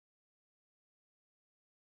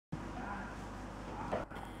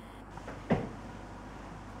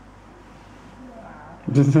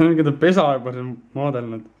See on mingi ta pesa juba siin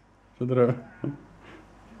maadelnud. Saad aru?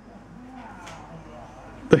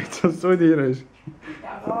 Täitsa sodireis.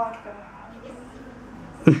 Aga vaata.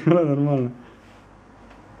 Ei ole normaalne.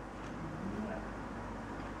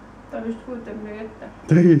 Ta vist kujutab midagi ette.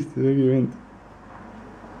 Täiesti tegi vend.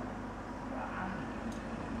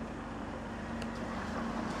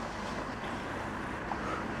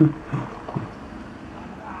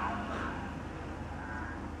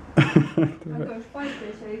 Aga üks paik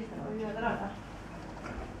ei saa istuma, või jääd ära.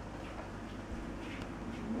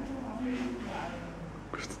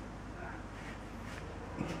 Kust?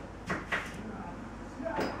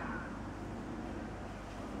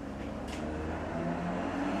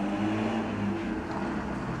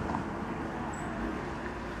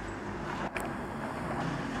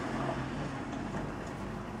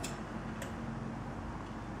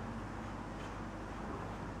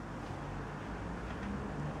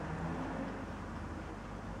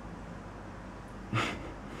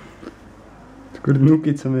 Kuradi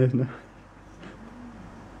nukitsa mees, noh.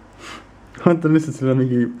 Vaata lihtsalt selle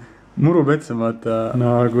mingi murupetsa, vaata,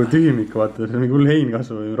 nagu tühimikku, vaata, see on mingi hull hein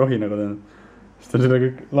kasvu või rohi nagu tähendab. Siis ta on selle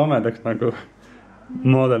kõik lamedaks nagu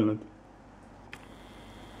moodelnud.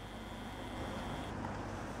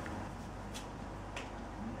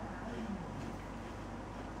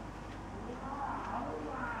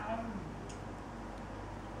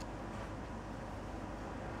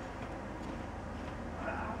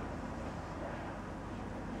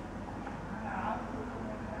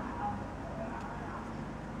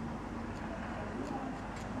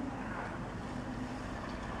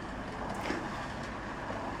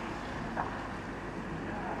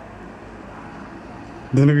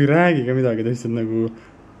 Ta nagu ei räägi ka midagi, ta lihtsalt nagu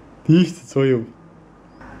sojub.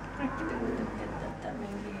 Äkki ta kujutabki ette, et ta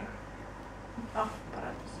mingi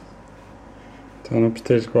paradis. Ta on hoopis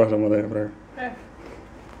teises kohas oma teha praegu.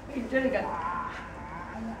 Ilmselgelt.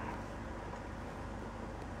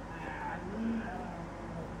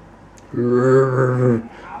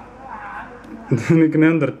 Ta on ikka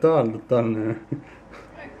neandertaal totaalne.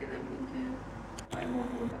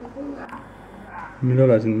 Meil ei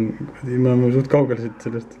ole siin, me oleme suht kaugel siit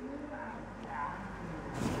sellest.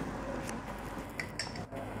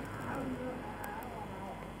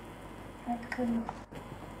 Ta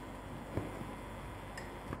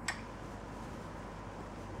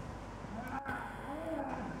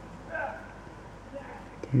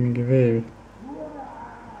on mingi vee.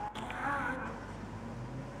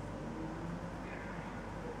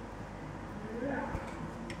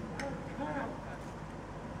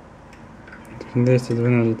 See on teised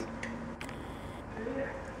venased.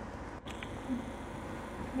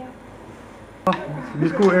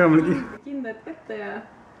 Mis kuu ega mul Kindad kätte ja...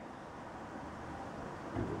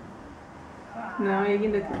 No ei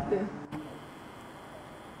kindad kätte.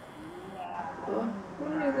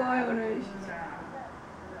 Mul nagu aju nööst.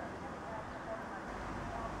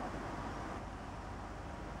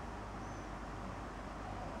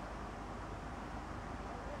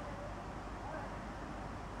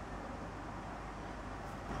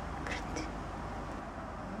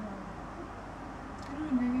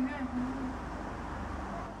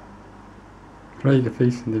 Räige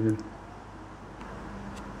face on tebil.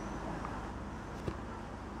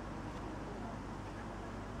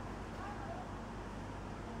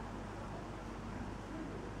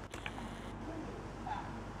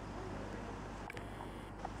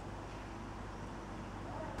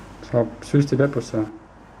 Saab süsti pepusse.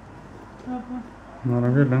 Ma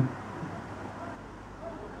arvan küll, jah.